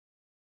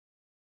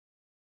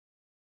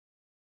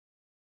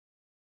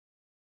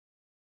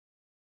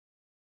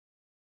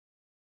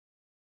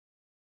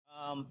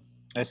Um,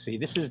 let's see,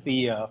 this is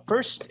the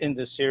first in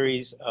the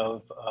series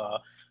of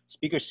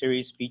speaker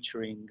series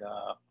featuring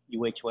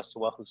West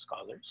Oʻahu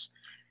scholars.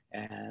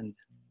 And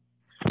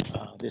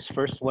this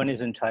first one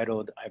is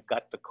entitled, I've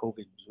Got the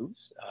COVID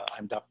Blues.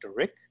 I'm Dr.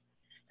 Rick,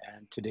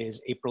 and today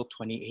is April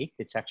 28th.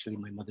 It's actually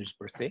my mother's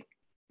birthday.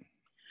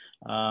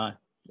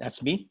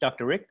 That's me,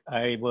 Dr. Rick.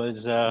 I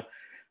was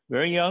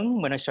very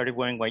young when I started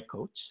wearing white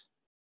coats.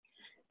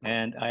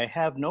 And I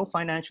have no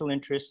financial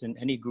interest in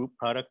any group,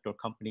 product, or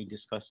company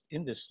discussed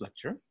in this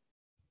lecture.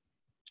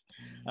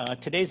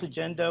 Today's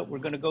agenda, we're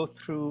going to go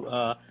through,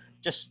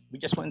 we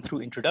just went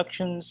through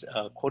introductions,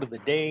 quote of the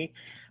day,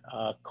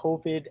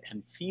 COVID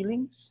and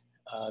feelings,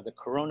 the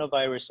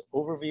coronavirus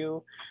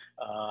overview,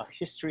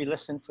 history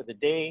lesson for the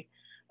day,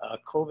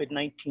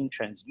 COVID-19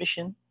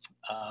 transmission,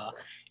 a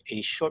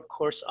short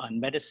course on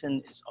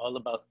medicine is all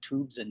about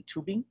tubes and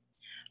tubing,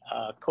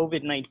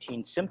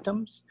 COVID-19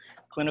 symptoms,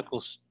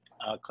 clinical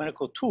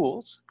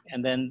tools,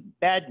 and then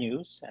bad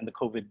news and the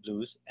COVID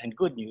blues, and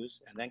good news,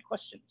 and then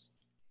questions.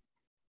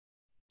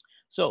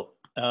 So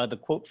the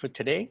quote for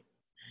today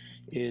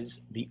is,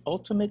 "The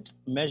ultimate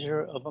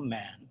measure of a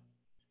man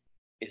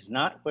is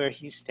not where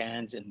he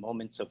stands in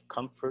moments of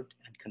comfort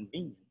and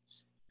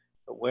convenience,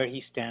 but where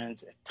he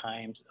stands at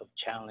times of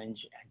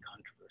challenge and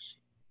controversy."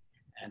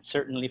 And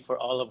certainly for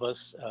all of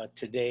us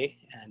today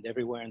and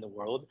everywhere in the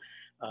world,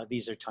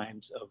 these are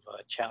times of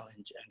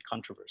challenge and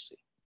controversy.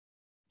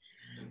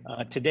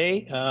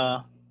 Today,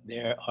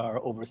 there are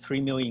over 3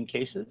 million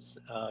cases,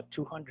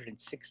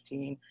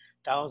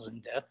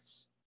 216,000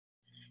 deaths.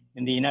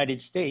 In the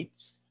United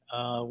States,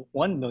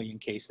 1 million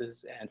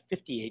cases and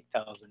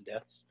 58,000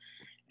 deaths.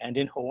 And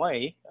in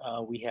Hawaii,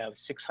 we have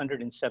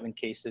 607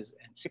 cases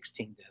and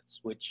 16 deaths,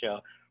 which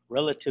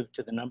relative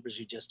to the numbers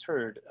you just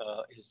heard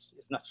is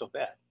not so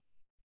bad.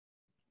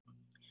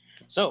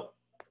 So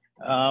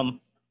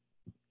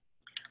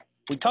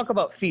we talk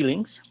about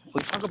feelings,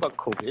 we talk about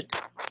COVID.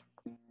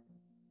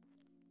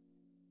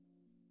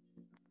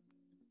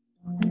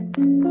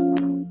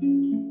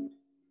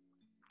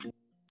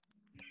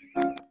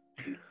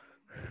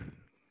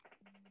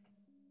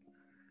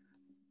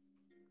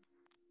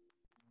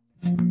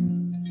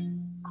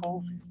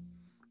 COVID,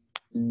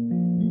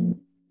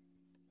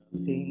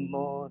 nothing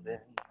more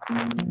than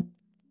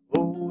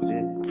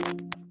COVID,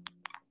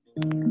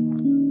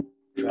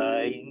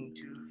 trying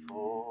to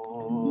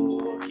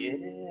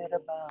forget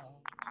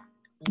about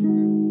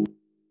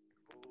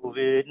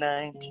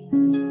COVID-19.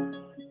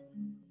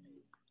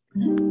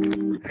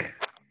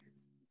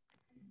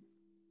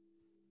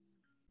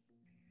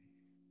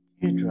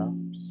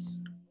 Teardrops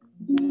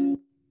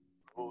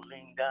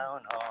rolling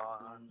down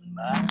on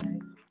my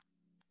face,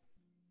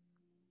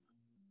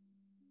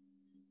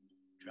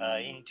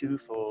 trying to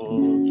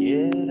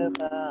forget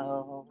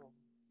about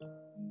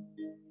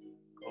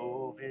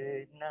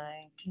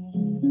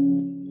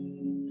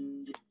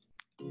COVID-19.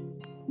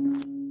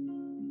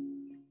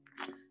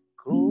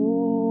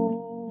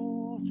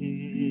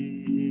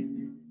 COVID,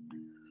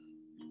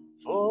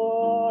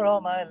 for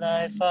all my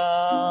life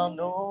I'll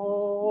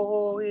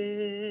know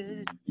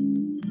it.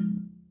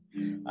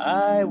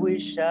 I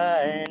wish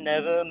I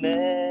never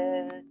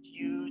met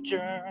you,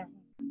 germ.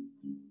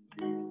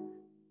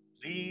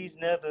 Please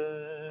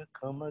never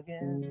come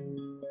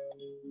again.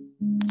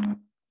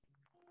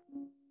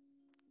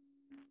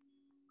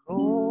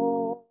 COVID,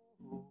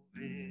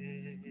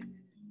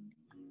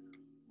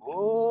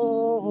 oh,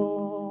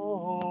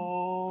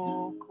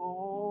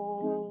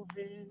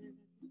 COVID,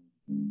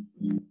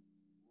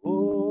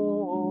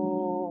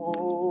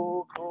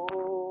 oh,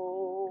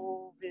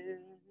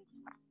 COVID,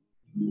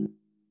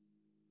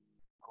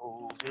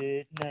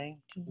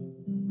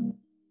 COVID-19.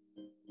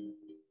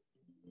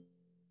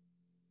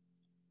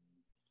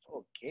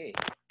 Okay.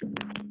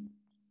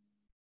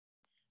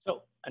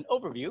 So an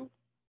overview.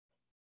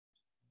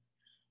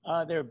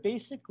 There are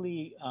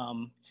basically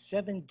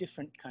 7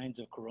 different kinds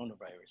of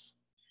coronavirus.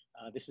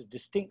 This is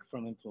distinct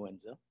from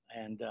influenza.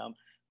 And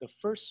the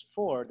first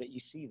 4 that you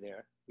see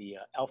there, the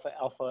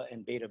alpha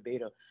and beta,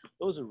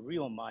 those are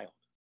real mild.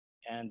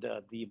 And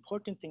the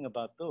important thing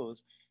about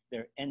those,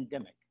 they're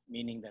endemic,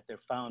 meaning that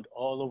they're found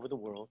all over the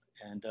world.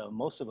 And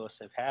most of us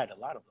have had a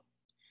lot of them.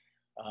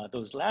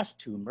 Those last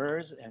 2,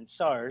 MERS and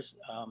SARS,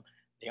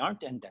 they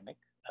aren't endemic.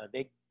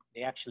 They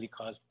actually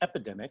cause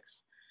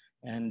epidemics.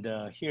 And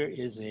here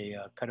is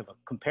a kind of a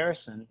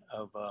comparison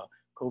of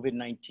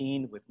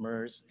COVID-19 with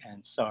MERS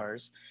and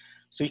SARS.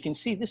 So you can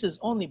see this has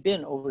only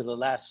been over the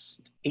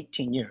last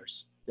 18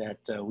 years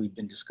that we've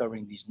been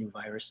discovering these new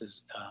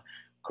viruses,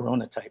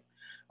 corona type.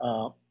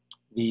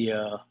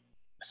 The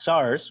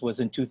SARS was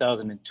in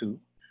 2002,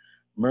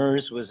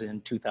 MERS was in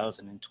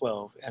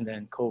 2012, and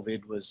then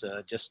COVID was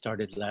just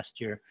started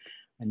last year.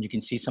 And you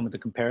can see some of the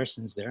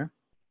comparisons there.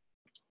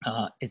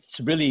 It's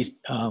really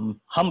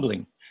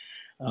humbling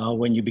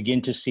when you begin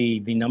to see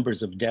the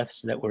numbers of deaths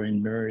that were in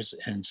MERS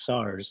and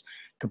SARS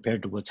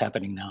compared to what's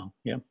happening now,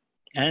 yeah,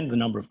 and the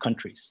number of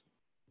countries.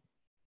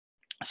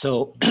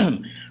 So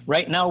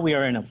right now we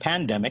are in a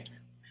pandemic.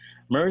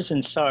 MERS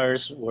and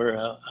SARS were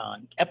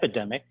an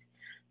epidemic,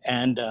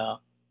 and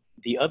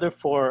The other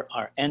four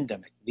are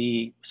endemic.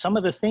 Some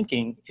of the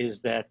thinking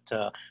is that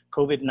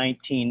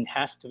COVID-19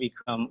 has to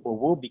become or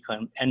will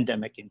become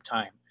endemic in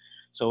time.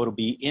 So it'll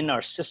be in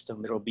our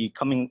system, it'll be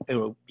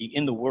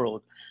in the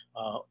world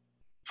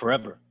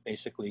forever,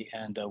 basically,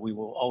 and we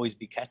will always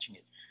be catching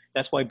it.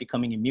 That's why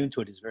becoming immune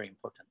to it is very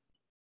important.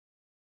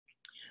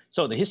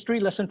 So the history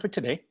lesson for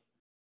today,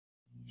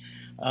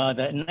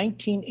 the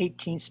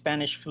 1918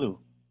 Spanish flu,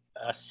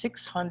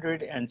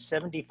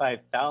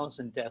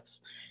 675,000 deaths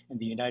in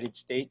the United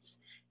States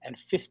and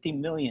 50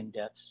 million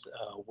deaths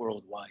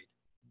worldwide.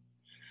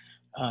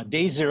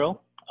 Day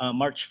zero,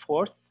 March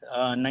 4th,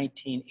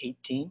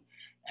 1918,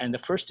 and the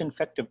first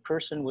infected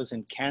person was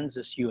in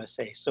Kansas,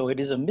 USA. So it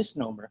is a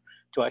misnomer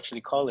to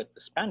actually call it the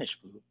Spanish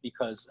flu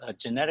because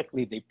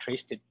genetically they've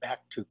traced it back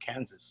to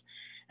Kansas,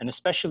 and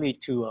especially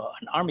to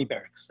an army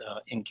barracks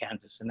in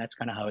Kansas, and that's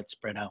kind of how it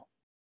spread out.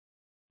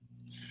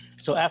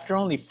 So after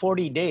only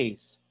 40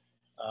 days,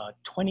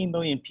 20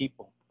 million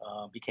people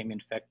became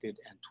infected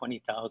and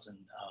 20,000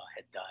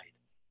 had died.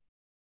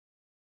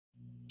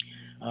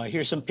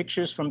 Here's some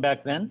pictures from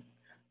back then.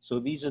 So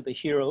these are the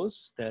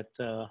heroes that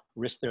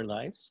risked their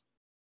lives.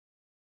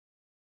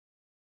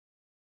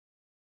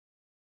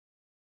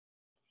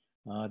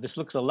 This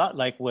looks a lot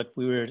like what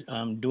we were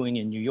doing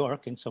in New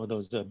York in some of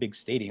those big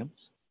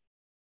stadiums.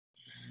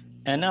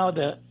 And now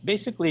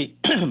basically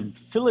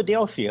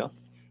Philadelphia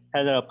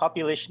had a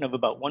population of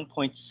about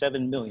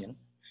 1.7 million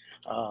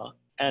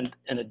and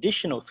an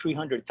additional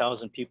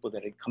 300,000 people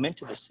that had come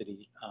into the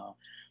city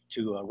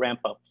to ramp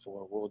up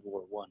for World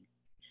War I.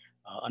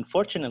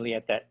 Unfortunately,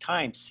 at that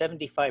time,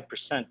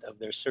 75% of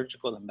their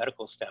surgical and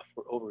medical staff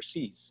were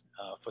overseas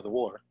for the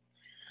war.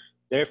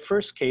 Their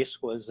first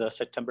case was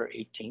September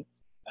 18th,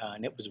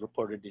 and it was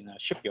reported in a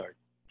shipyard.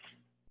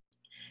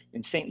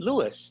 In St.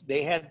 Louis,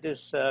 they had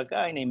this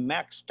guy named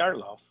Max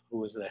Starloff, who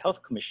was the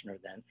health commissioner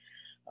then.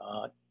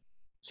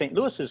 St.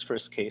 Louis's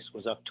first case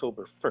was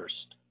October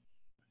 1st.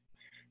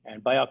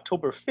 And by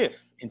October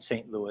 5th in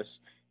St. Louis,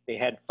 they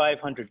had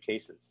 500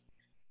 cases.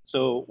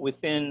 So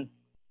within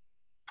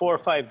 4 or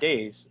 5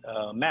 days,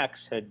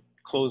 Max had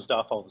closed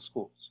off all the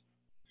schools.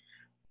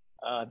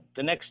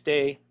 The next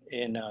day,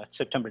 in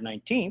September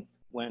 19th,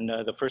 when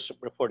the first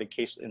reported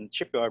case in the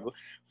shipyard,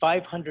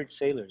 500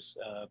 sailors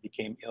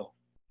became ill.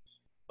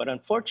 But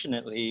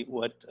unfortunately,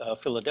 what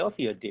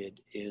Philadelphia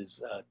did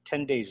is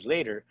 10 days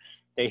later,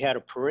 they had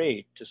a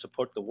parade to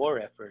support the war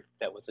effort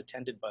that was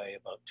attended by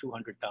about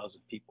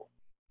 200,000 people.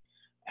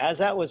 As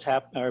that was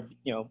happening,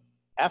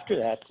 after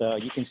that,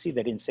 you can see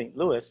that in St.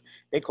 Louis,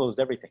 they closed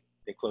everything.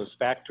 They closed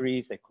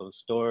factories, they closed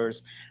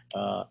stores.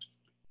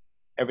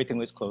 Everything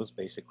was closed,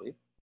 basically.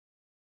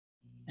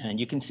 And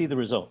you can see the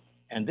result.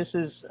 And this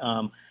is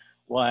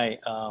why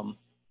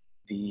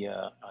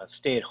the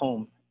stay at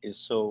home is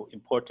so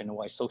important and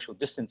why social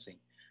distancing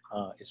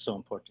is so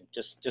important.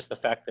 Just the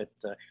fact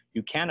that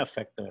you can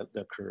affect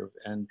the curve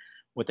and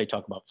what they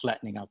talk about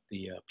flattening out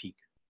the peak.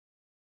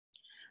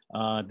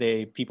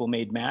 People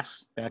made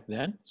masks back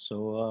then.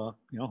 So,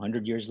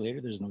 100 years later,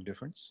 there's no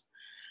difference.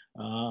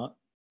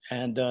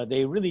 And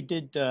they really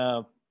did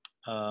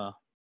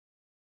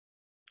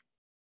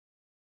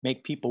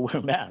make people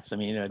wear masks. I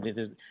mean,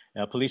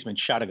 a policeman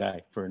shot a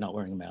guy for not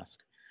wearing a mask.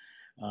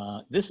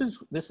 This is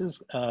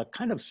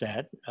kind of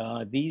sad.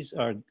 These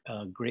are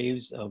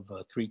graves of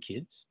 3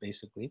 kids,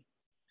 basically.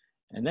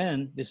 And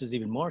then this is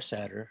even more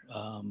sadder.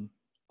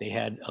 They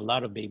had a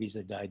lot of babies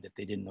that died that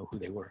they didn't know who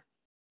they were.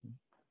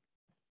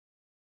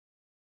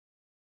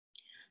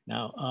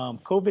 Now,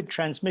 COVID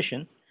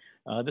transmission,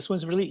 this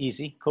one's really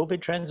easy.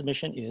 COVID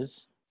transmission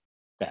is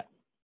that.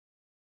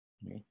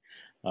 Okay.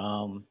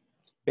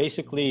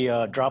 Basically,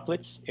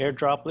 droplets, air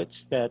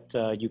droplets that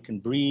you can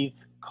breathe,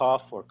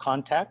 cough, or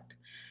contact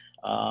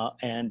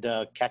and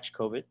catch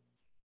COVID.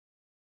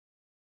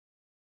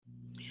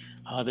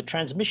 The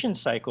transmission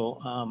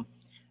cycle,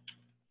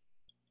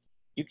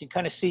 you can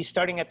kind of see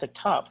starting at the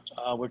top,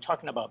 we're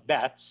talking about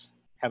bats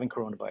having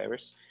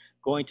coronavirus,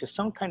 going to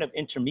some kind of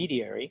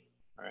intermediary,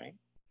 all right?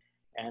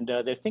 And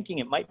they're thinking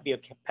it might be a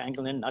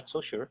pangolin, not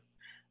so sure.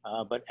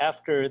 But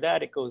after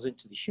that, it goes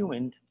into the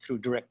human through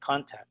direct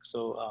contact.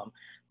 So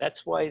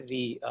that's why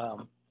the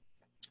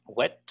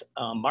wet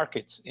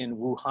markets in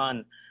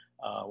Wuhan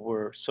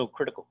were so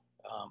critical.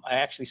 I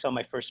actually saw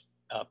my first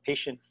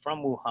patient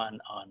from Wuhan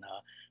on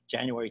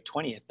January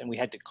 20th, and we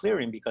had to clear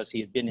him because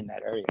he had been in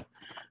that area.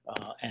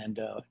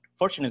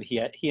 Fortunately,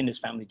 he and his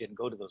family didn't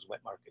go to those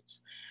wet markets.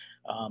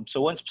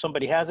 So once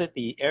somebody has it,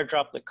 the air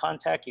droplet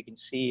contact, you can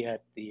see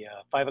at the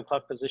 5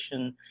 o'clock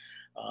position,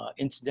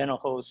 incidental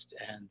host,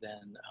 and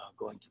then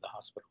going to the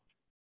hospital.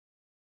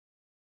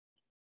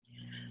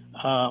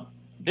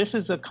 This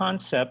is a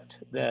concept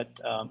that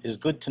is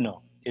good to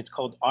know. It's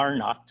called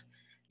R0,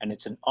 and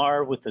it's an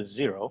R with a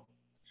 0,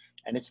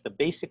 and it's the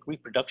basic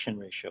reproduction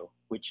ratio,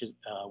 which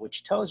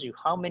tells you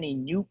how many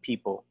new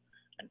people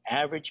an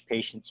average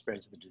patient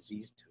spreads the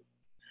disease to.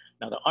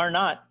 Now, the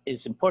R0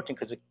 is important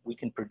because we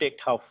can predict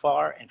how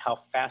far and how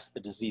fast the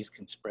disease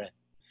can spread.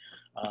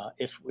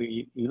 If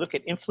you look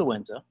at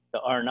influenza, the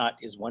R0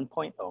 is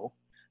 1.0,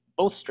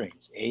 both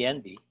strains, A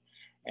and B,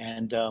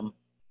 And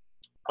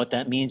what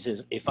that means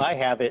is if I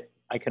have it,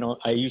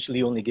 I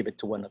usually only give it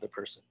to one other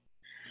person.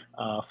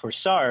 For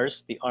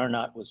SARS, the R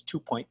naught was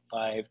 2.5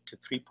 to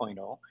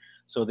 3.0.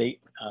 So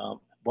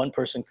one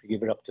person could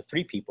give it up to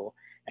 3 people.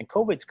 And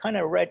COVID's kind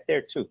of right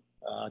there too,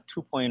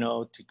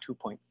 2.0 to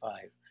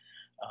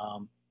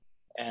 2.5.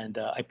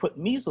 I put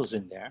measles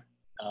in there.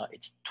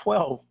 It's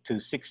 12 to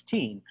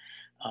 16,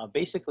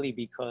 basically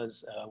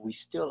because we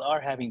still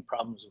are having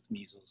problems with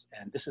measles.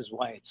 And this is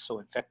why it's so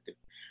infective.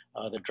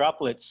 The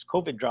droplets,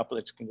 COVID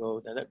droplets can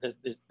go,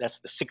 that's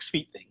the 6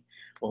 feet thing.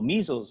 Well,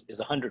 measles is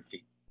 100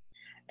 feet.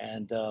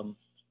 And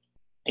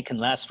it can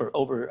last for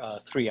over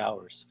 3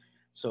 hours.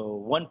 So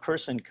one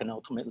person can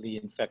ultimately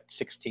infect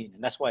 16,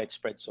 and that's why it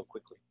spreads so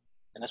quickly.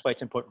 And that's why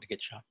it's important to get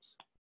shots.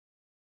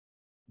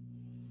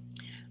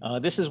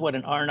 This is what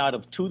an R naught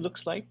of 2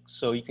 looks like.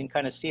 So you can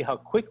kind of see how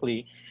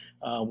quickly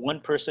one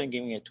person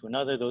giving it to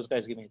another, those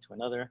guys giving it to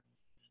another,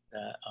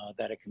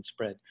 that it can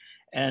spread.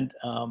 And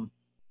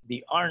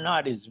the R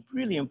naught is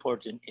really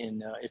important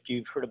in, if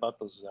you've heard about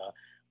those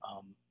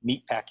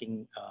meat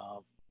packing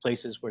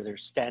places where they're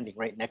standing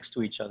right next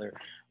to each other,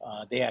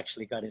 they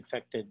actually got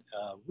infected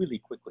really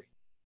quickly.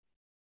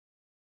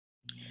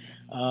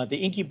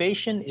 The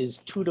incubation is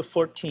 2 to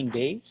 14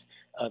 days.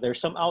 There are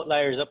some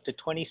outliers up to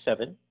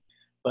 27,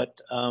 but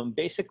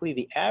basically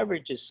the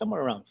average is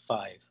somewhere around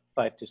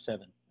 5 to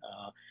 7.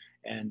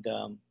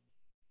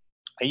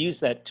 I use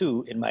that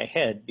too in my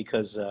head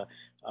because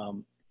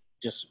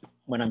just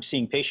when I'm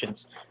seeing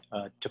patients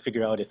to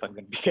figure out if I'm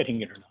going to be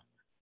getting it or not.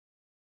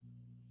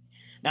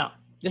 Now,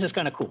 this is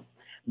kind of cool.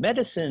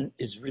 Medicine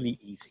is really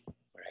easy,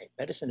 right?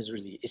 Medicine is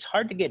really, it's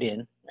hard to get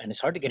in and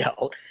it's hard to get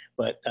out,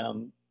 but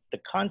the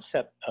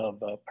concept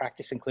of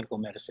practicing clinical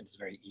medicine is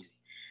very easy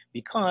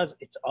because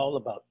it's all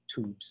about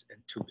tubes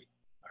and tubing,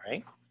 all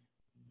right?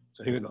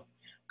 So here we go.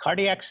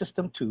 Cardiac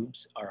system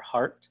tubes are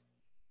heart,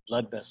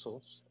 blood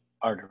vessels,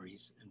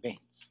 arteries, and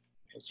veins,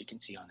 as you can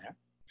see on there.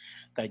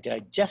 The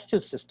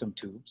digestive system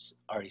tubes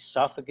are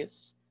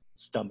esophagus,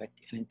 stomach,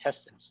 and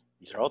intestines.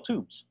 These are all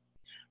tubes.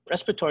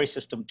 Respiratory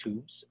system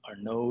tubes are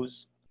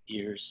nose,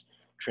 ears,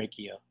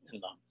 trachea,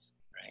 and lungs,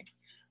 right?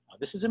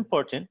 This is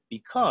important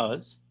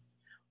because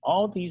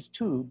all these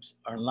tubes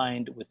are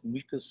lined with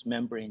mucous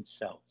membrane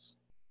cells,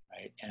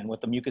 right? And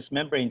what the mucous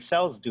membrane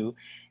cells do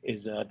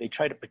is they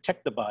try to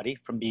protect the body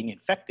from being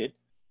infected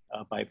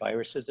by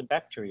viruses and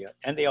bacteria,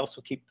 and they also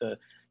keep the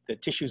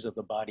tissues of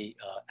the body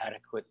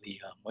adequately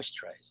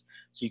moisturized.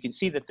 So you can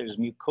see that there's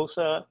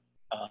mucosa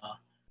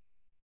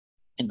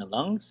in the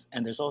lungs,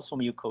 and there's also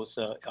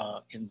mucosa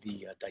in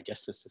the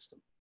digestive system.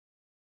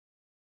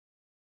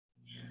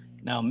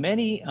 Now,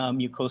 many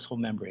mucosal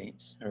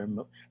membranes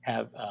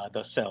have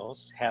the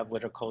cells have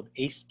what are called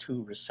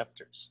ACE2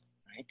 receptors,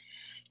 right?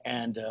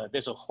 And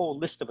there's a whole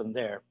list of them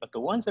there, but the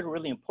ones that are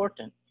really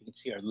important, you can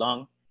see are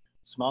lung,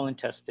 small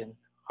intestine,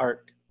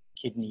 heart,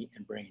 kidney,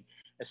 and brain,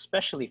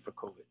 especially for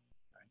COVID,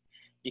 right?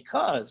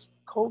 Because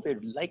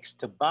COVID likes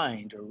to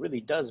bind, or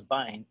really does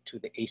bind, to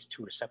the ACE2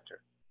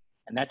 receptor.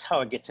 And that's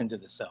how it gets into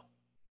the cell.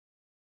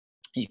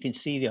 You can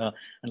see an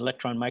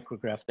electron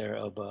micrograph there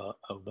of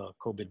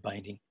COVID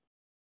binding.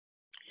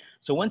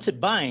 So once it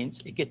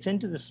binds, it gets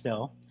into the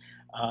cell,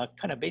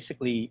 kind of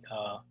basically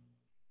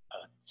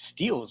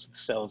steals the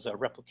cell's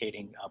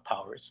replicating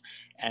powers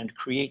and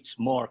creates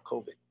more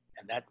COVID.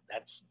 And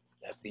that's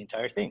the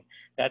entire thing.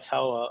 That's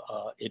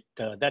how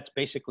that's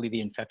basically the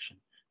infection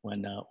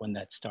when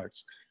that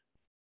starts.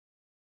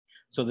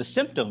 So the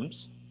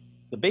symptoms,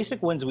 the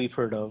basic ones we've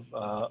heard of,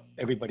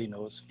 everybody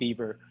knows: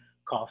 fever,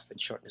 cough,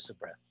 and shortness of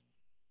breath.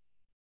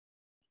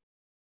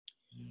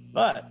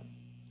 But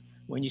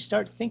when you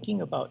start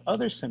thinking about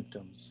other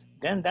symptoms,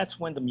 then that's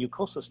when the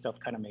mucosa stuff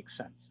kind of makes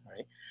sense,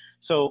 right?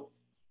 So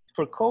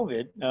for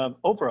COVID,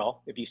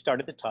 overall, if you start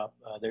at the top,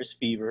 there's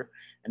fever,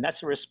 and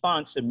that's a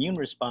response, immune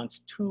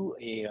response to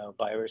a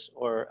virus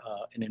or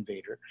an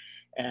invader.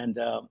 And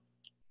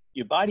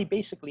your body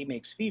basically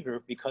makes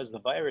fever because the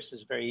virus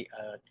is very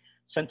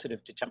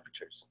sensitive to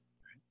temperatures.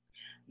 Right?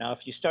 Now,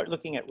 if you start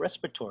looking at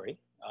respiratory,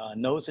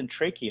 nose and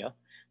trachea,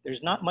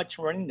 there's not much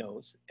runny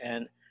nose,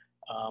 and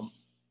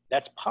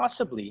that's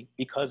possibly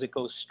because it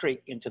goes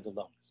straight into the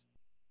lungs.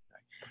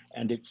 Right?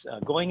 And it's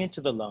going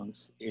into the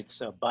lungs,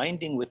 it's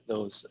binding with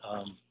those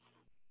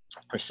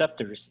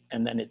receptors,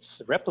 and then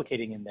it's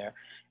replicating in there.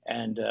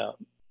 And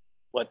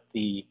what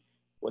the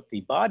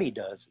body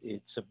does,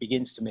 it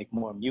begins to make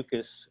more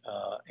mucus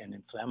and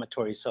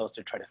inflammatory cells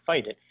to try to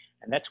fight it.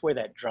 And that's where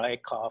that dry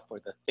cough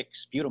or the thick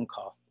sputum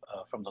cough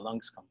from the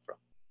lungs come from.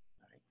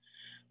 Right?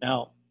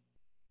 Now,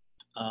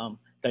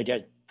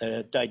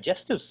 the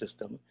digestive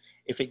system,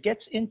 if it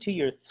gets into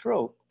your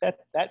throat,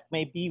 that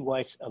may be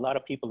why a lot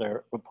of people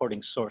are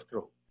reporting sore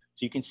throat.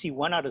 So you can see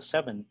 1 out of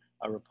 7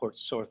 report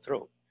sore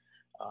throat.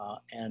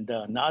 And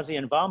nausea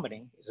and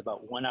vomiting is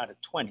about 1 out of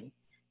 20,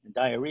 and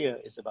diarrhea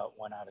is about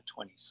 1 out of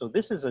 20. So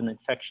this is an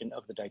infection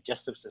of the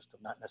digestive system,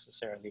 not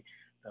necessarily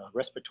the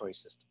respiratory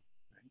system.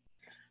 Right?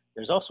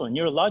 There's also a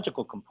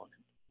neurological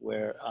component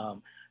where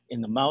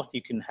in the mouth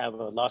you can have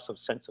a loss of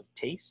sense of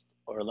taste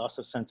or a loss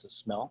of sense of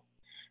smell.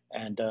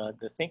 And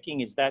the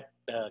thinking is that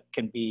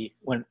can be,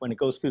 when it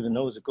goes through the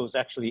nose, it goes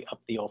actually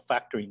up the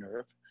olfactory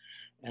nerve.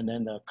 And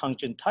then the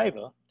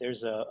conjunctiva,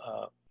 there's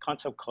a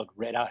concept called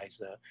red eyes.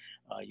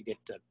 You get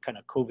kind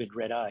of COVID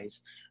red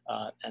eyes,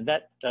 and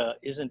that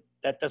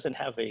doesn't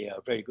have a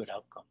very good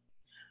outcome.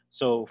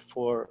 So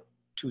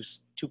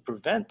to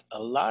prevent a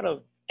lot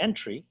of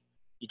entry,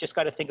 you just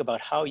got to think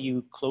about how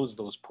you close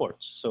those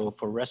ports. So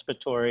for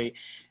respiratory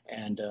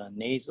and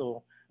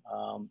nasal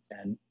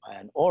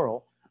and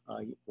oral,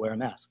 you wear a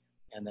mask.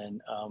 And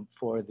then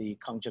for the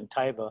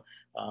conjunctiva,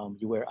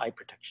 you wear eye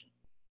protection.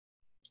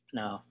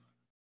 Now,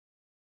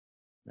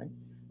 right?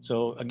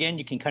 So again,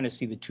 you can kind of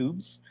see the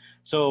tubes.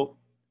 So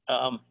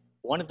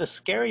one of the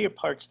scarier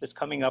parts that's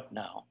coming up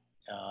now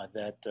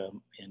that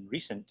in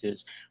recent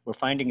is we're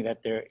finding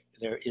that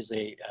there is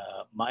a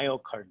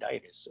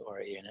myocarditis, or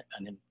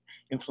an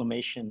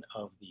inflammation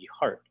of the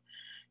heart.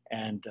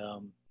 And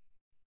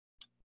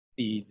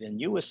the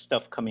newest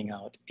stuff coming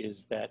out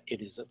is that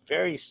it is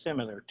very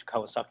similar to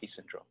Kawasaki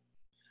syndrome.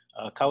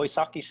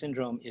 Kawasaki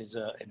syndrome is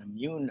an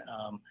immune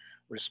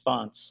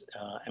response,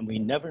 and we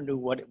never knew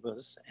what it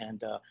was.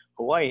 And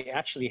Hawaii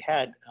actually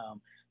had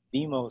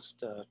the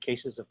most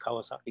cases of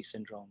Kawasaki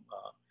syndrome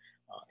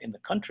in the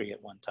country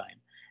at one time.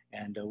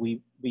 And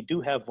we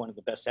do have one of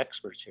the best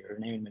experts here. Her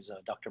name is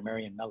Dr.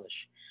 Marian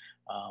Mellish.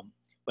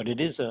 But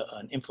it is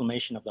an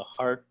inflammation of the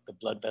heart, the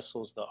blood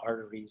vessels, the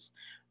arteries.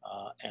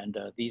 And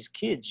these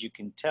kids, you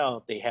can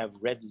tell they have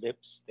red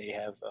lips, they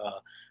have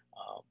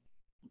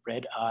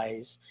red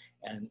eyes,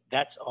 and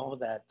that's all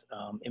that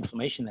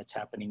inflammation that's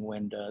happening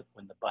when the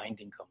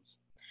binding comes.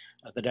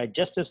 The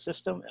digestive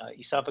system,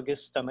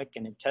 esophagus, stomach,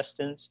 and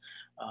intestines,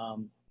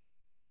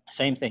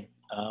 same thing.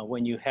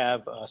 When you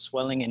have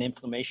swelling and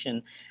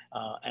inflammation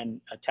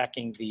and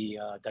attacking the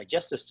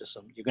digestive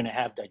system, you're going to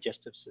have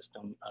digestive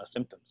system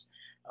symptoms,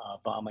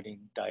 vomiting,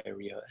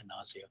 diarrhea, and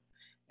nausea.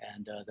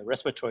 And the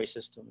respiratory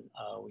system,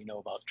 we know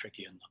about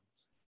trachea and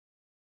lungs.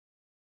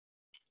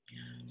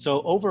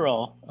 So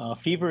overall,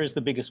 fever is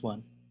the biggest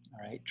one. All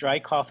right, dry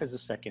cough is the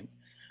second.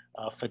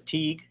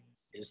 Fatigue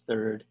is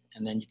third,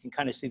 and then you can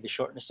kind of see the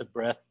shortness of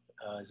breath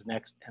is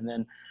next, and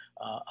then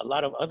a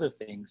lot of other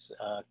things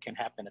can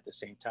happen at the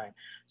same time.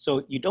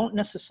 So you don't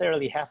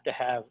necessarily have to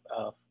have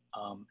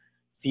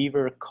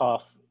fever,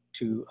 cough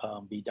to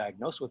be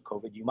diagnosed with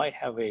COVID. You might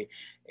have a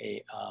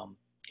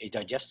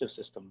digestive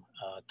system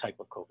type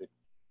of COVID.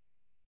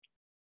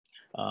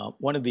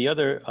 One of the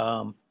other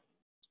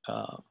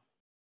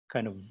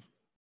kind of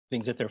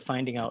things that they're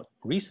finding out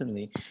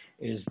recently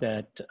is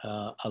that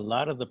a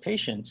lot of the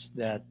patients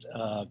that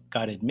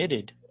got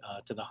admitted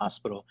to the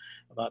hospital,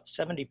 about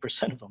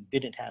 70% of them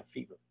didn't have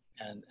fever.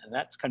 And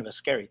that's kind of a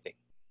scary thing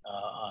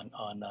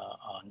on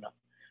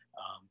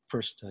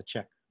first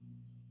check.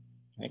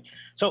 Right?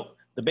 So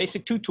the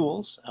basic two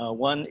tools,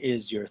 one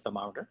is your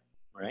thermometer,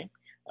 right?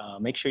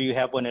 Make sure you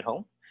have one at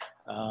home.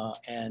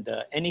 And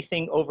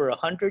anything over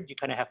 100, you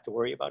kind of have to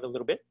worry about a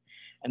little bit.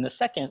 And the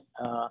second,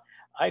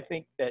 I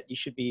think that you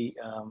should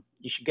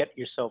get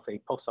yourself a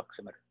pulse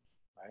oximeter,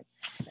 right?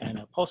 And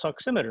a pulse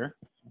oximeter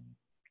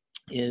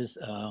is,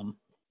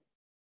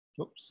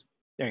 oops,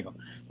 there you go.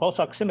 Pulse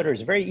oximeter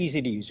is very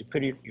easy to use. You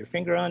put your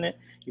finger on it,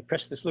 you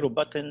press this little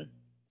button,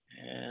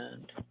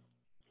 and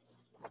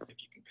if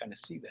you can kind of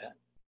see that,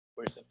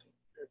 where's that?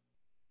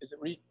 Is it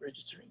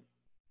registering?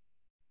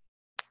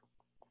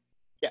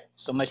 Yeah,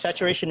 so my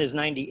saturation is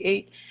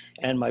 98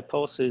 and my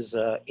pulse is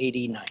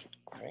 89,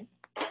 right?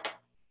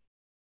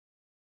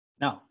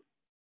 Now,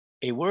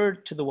 a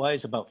word to the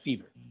wise about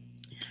fever.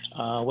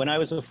 When I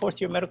was a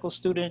fourth-year medical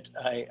student,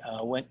 I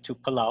went to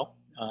Palau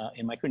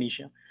in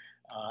Micronesia,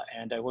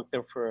 and I worked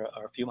there for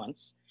a few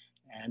months.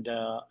 And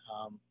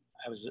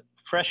I was a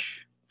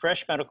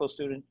fresh medical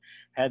student,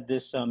 had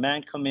this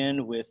man come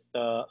in with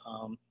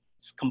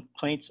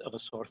complaints of a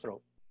sore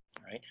throat,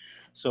 right?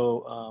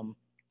 So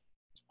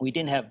we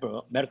didn't have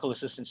medical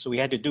assistance, so we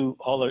had to do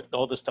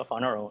all the stuff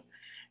on our own.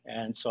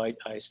 And so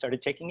I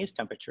started taking his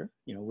temperature,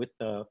 you know, with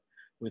the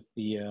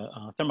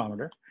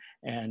thermometer,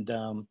 and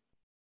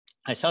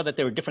I saw that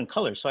there were different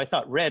colors. So I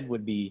thought red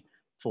would be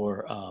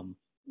for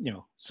you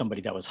know,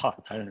 somebody that was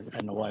hot. I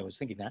don't know why I was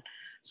thinking that.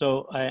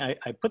 So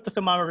I put the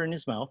thermometer in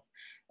his mouth,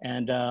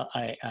 and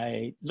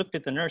I looked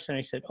at the nurse and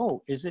I said,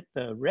 "Oh, is it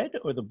the red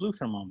or the blue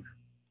thermometer?"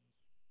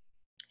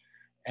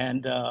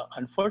 And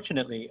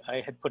unfortunately,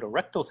 I had put a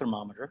rectal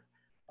thermometer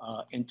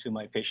into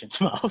my patient's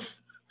mouth.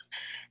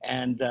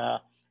 And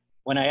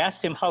when I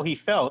asked him how he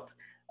felt,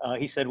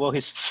 he said, well,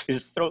 his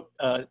throat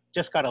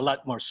just got a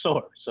lot more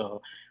sore.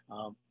 So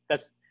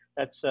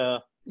that's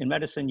in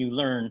medicine, you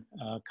learn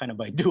kind of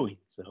by doing.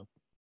 So,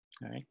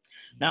 all right.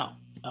 Now,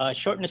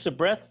 shortness of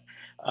breath,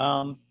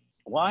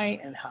 why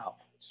and how?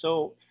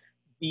 So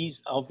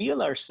these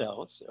alveolar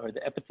cells, or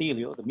the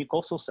epithelial, the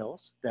mucosal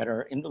cells that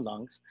are in the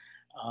lungs,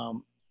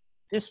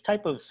 this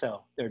type of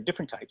cell, there are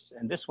different types,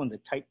 and this one, the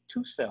type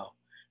 2 cell,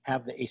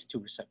 have the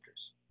ACE2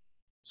 receptors.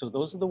 So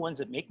those are the ones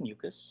that make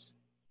mucus,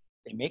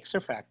 they make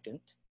surfactant,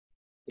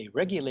 they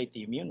regulate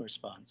the immune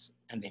response,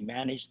 and they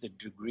manage the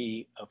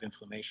degree of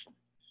inflammation.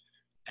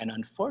 And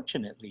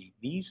unfortunately,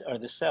 these are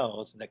the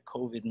cells that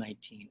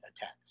COVID-19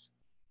 attacks.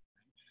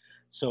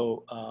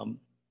 So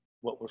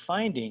what we're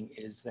finding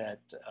is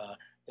that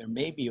there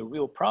may be a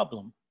real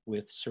problem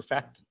with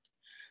surfactant.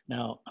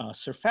 Now,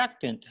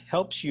 surfactant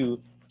helps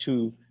you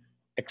to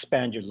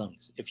expand your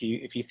lungs. If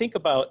you think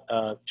about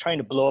trying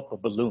to blow up a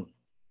balloon,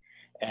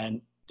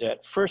 and that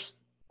first,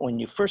 when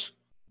you first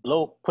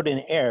put in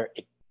air,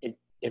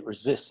 it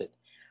resists it.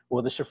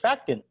 Well, the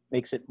surfactant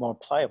makes it more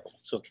pliable,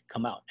 so it can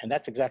come out, and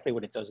that's exactly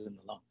what it does in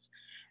the lungs.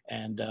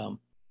 And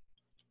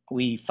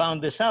we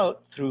found this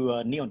out through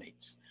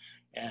neonates.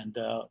 And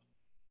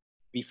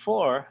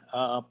before,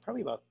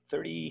 probably about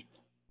 30,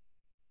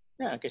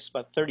 yeah, I guess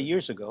about 30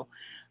 years ago,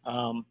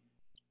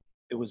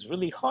 it was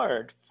really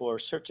hard for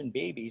certain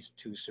babies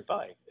to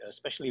survive,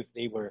 especially if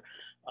they were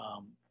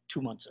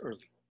 2 months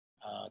early,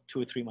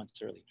 2 or 3 months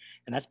early.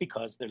 And that's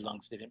because their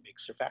lungs didn't make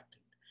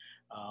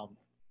surfactant.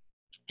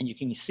 And you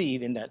can see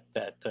in that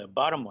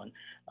bottom one,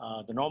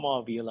 the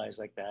normal alveoli is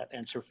like that.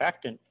 And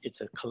surfactant, it's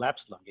a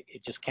collapsed lung.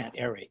 It just can't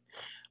aerate.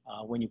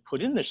 When you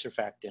put in the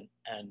surfactant,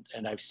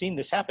 and I've seen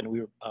this happen,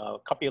 we were,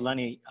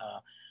 Kapiolani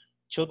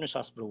Children's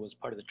Hospital was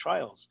part of the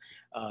trials.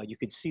 You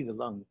could see the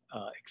lung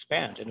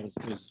expand, and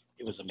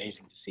it was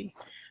amazing to see.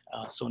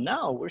 So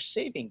now we're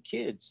saving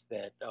kids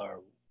that are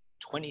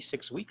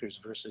 26 weekers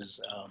versus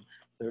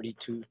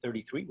 32,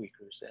 33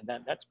 weekers, and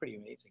that's pretty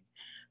amazing.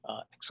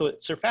 So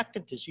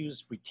surfactant is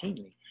used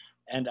routinely,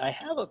 and I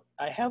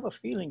have a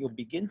feeling you'll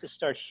begin to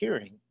start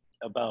hearing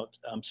about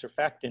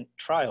surfactant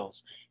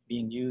trials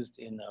being used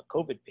in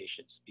COVID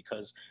patients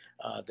because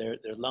their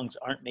lungs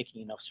aren't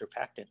making enough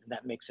surfactant, and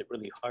that makes it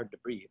really hard to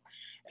breathe.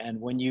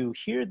 And when you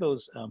hear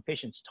those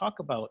patients talk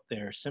about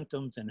their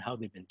symptoms and how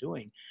they've been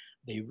doing,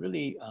 they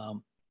really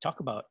talk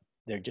about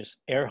their just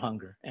air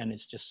hunger, and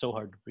it's just so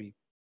hard to breathe.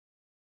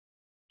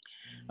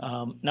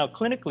 Now,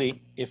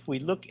 clinically, if we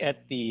look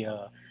at the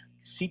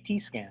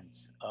CT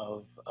scans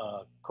of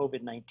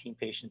COVID-19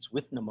 patients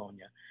with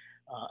pneumonia,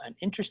 an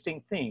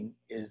interesting thing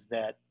is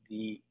that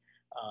the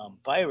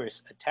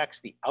virus attacks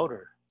the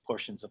outer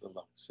portions of the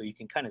lungs. So you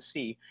can kind of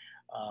see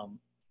on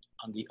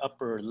the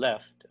upper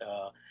left,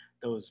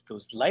 those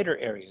lighter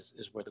areas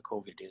is where the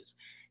COVID is.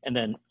 And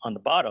then on the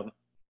bottom,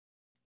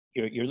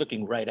 you're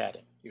looking right at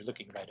it. You're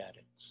looking right at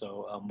it.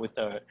 So with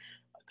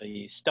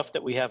the stuff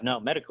that we have now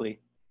medically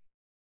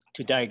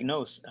to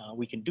diagnose,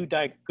 we can do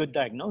good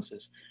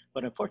diagnosis,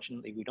 but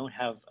unfortunately we don't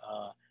have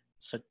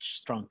such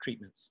strong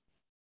treatments.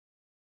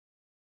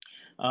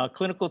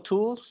 Clinical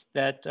tools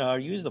that are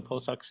used, the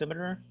pulse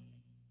oximeter,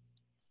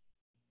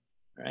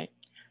 right?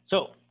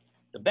 So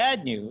the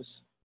bad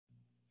news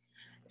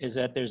is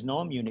that there's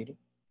no immunity,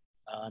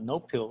 no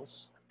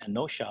pills, and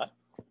no shot.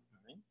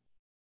 Right?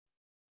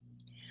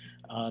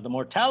 The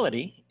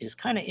mortality is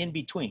kind of in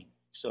between.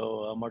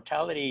 So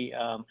mortality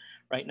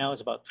right now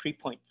is about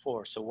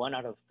 3.4, so 1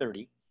 out of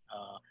 30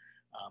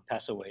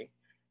 pass away.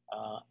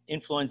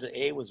 Influenza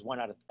A was 1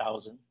 out of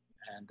 1,000,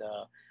 and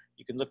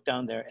you can look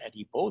down there at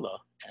Ebola,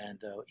 and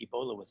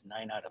Ebola was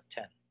 9 out of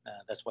 10.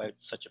 That's why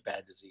it's such a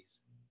bad disease.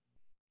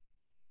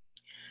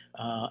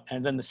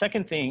 And then the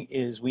second thing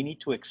is we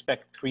need to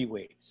expect 3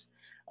 waves.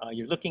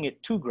 You're looking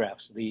at 2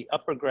 graphs. The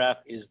upper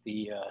graph is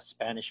the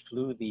Spanish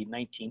flu, the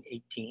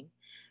 1918,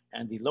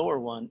 and the lower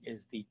one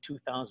is the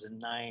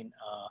 2009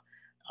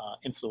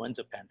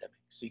 influenza pandemic.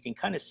 So you can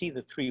kind of see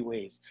the 3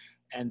 waves,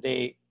 and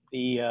the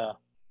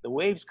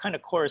waves kind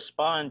of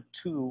correspond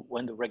to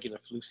when the regular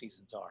flu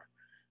seasons are.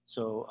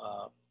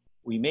 So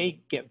we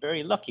may get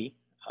very lucky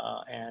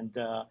and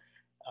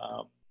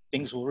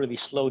things will really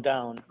slow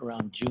down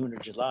around June or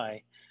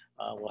July.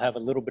 We'll have a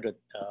little bit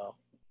of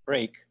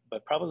break,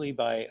 but probably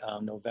by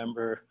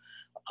November,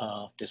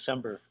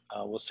 December,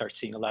 we'll start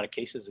seeing a lot of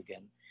cases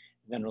again.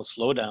 Then it'll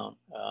slow down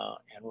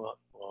and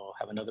we'll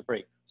have another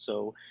break.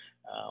 So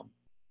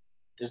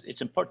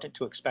it's important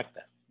to expect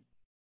that.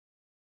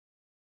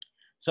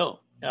 So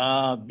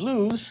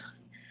blues,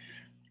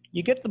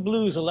 you get the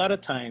blues a lot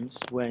of times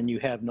when you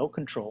have no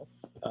control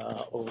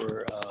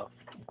over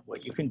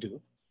what you can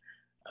do.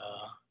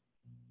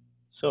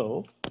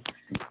 So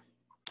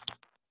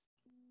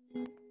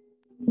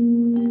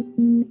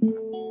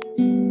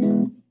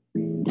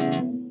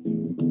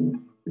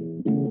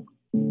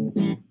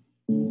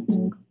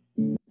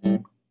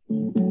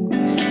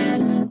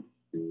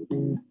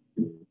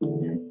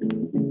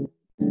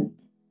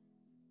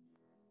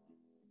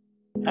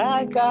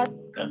I got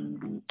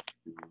the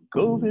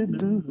COVID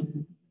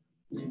blues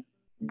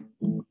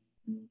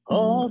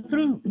all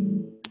through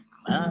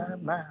my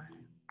mind.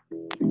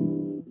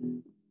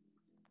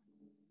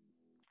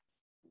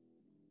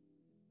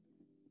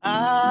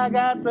 I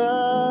got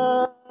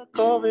the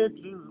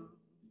COVID blues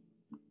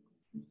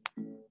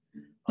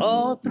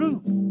all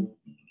through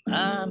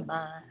my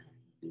mind.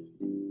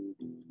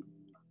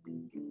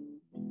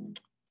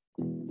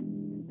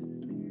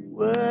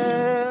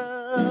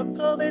 Well,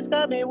 COVID's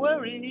got me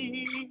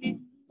worried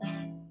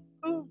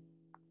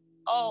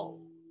all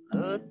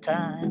the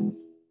time.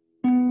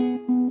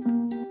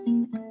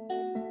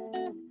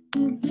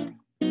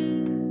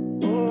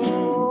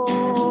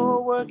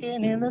 Oh,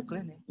 walking in the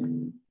clinic.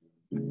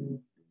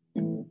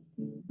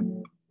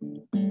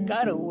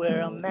 Gotta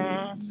wear a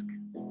mask.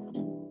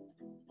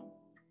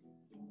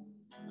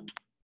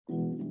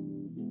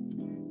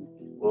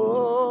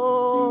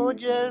 Oh,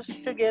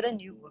 just to get a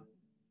new one.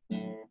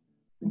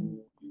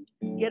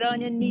 Get on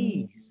your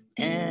knees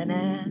and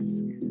ask.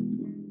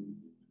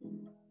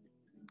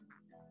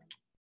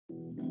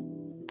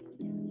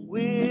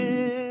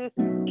 With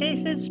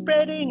cases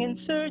spreading and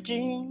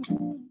surging,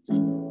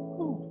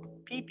 ooh,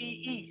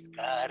 PPE's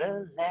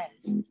gotta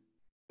last.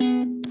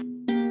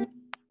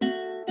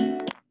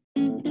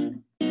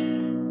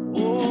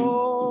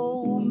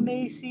 Oh,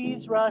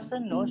 Macy's, Ross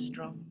and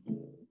Nordstrom,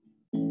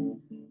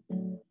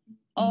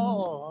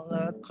 all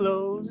are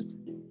closed.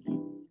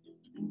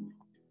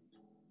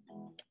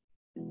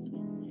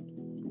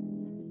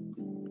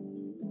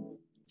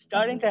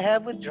 Starting to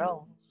have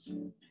withdrawals.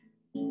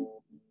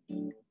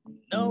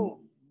 No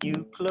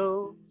new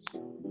clothes.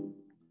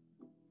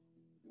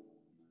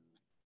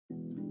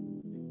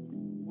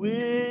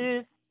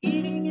 With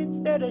eating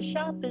instead of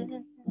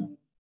shopping,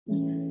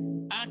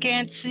 I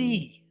can't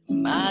see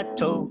my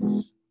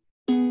toes.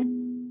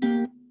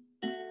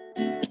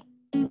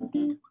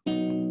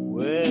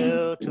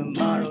 Well,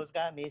 tomorrow's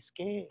got me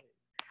scared,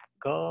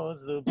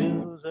 'cause the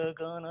bills are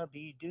gonna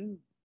be due.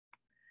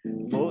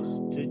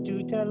 Forced to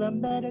do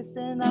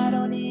telemedicine, I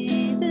don't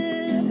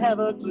even have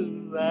a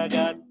clue. I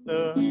got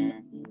the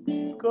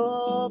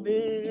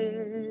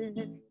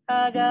COVID,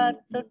 I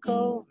got the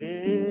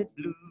COVID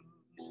blues.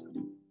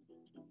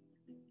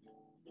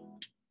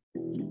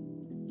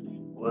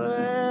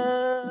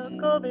 Well,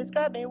 COVID's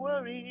got me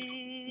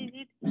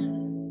worried,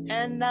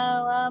 and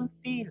now I'm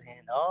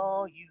feeling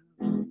all used.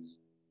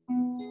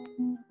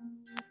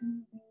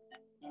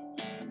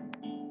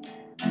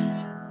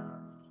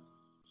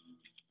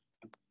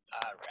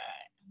 All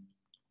right.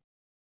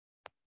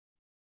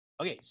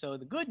 Okay, so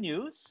the good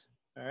news,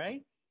 all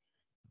right,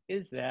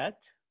 is that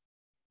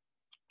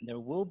there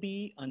will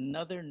be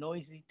another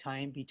noisy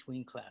time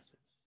between classes.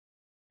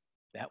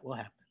 That will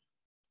happen.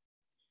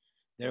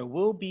 There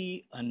will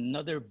be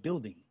another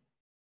building,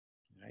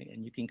 right?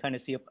 And you can kind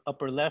of see up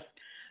upper left.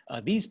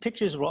 These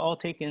pictures were all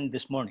taken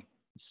this morning.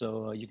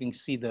 So you can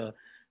see the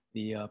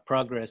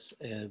progress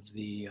of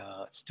the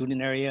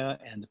student area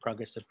and the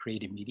progress of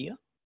creative media.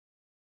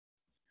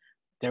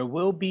 There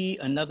will be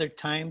another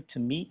time to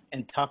meet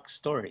and talk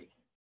story.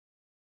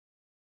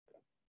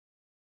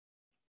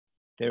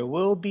 There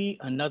will be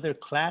another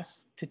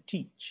class to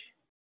teach.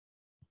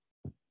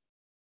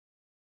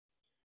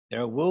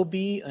 There will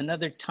be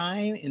another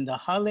time in the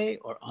hale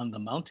or on the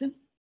mountain.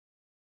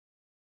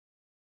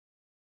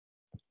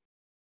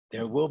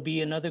 There will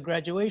be another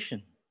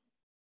graduation.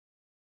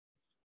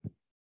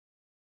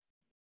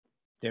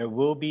 There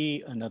will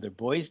be another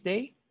Boys'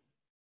 Day.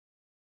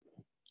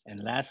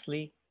 And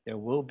lastly, there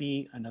will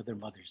be another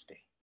Mother's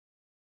Day.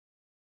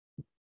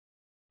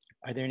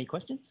 Are there any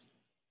questions?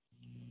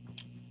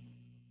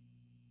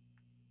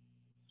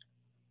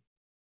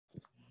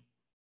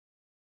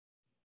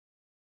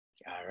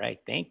 All right,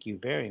 thank you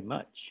very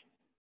much.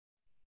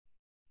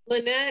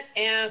 Lynette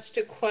asked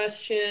a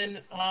question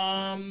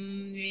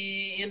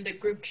in the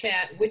group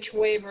chat. Which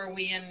wave are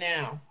we in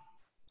now?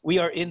 We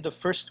are in the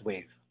first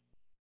wave.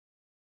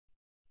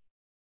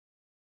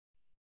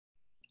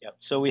 Yep,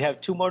 so we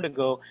have 2 more to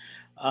go.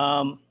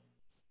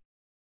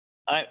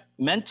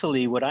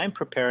 Mentally, what I'm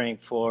preparing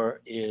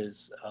for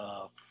is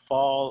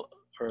fall,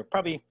 or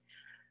probably,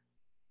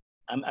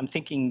 I'm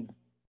thinking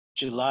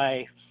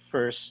July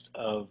 1st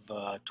of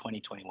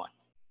 2021,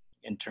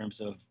 in terms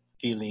of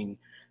feeling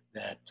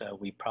that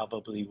we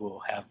probably will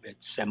have it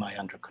semi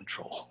under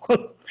control.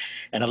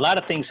 And a lot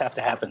of things have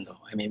to happen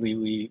though. I mean,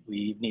 we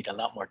need a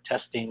lot more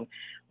testing.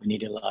 We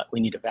need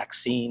a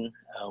vaccine.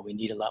 We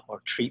need a lot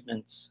more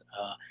treatments.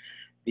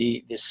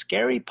 The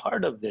scary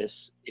part of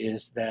this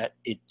is that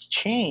it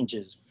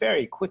changes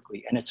very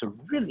quickly, and it's a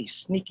really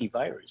sneaky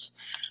virus.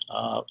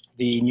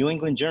 The New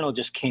England Journal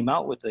just came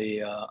out with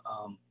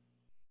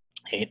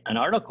an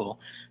article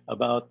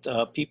about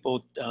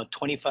people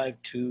 25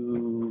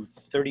 to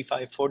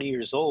 35, 40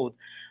 years old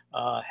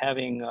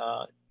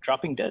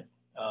dropping dead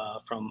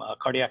from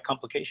cardiac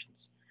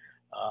complications.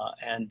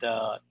 And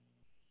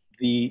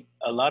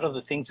a lot of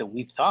the things that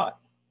we thought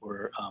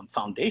were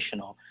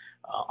foundational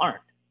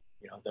aren't.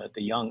 You know,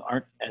 the young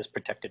aren't as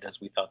protected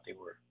as we thought they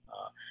were.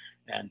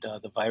 And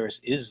the virus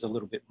is a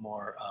little bit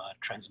more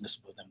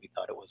transmissible than we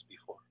thought it was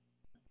before.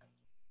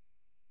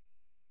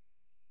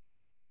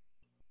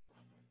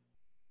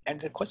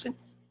 Any question?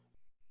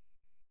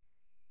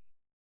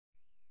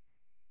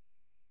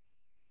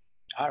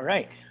 All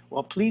right.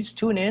 Well, please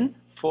tune in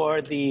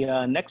for the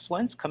next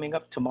ones coming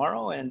up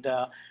tomorrow, and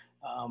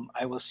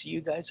I will see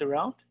you guys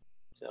around.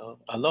 So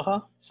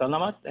aloha,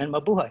 salamat, and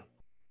mabuhay.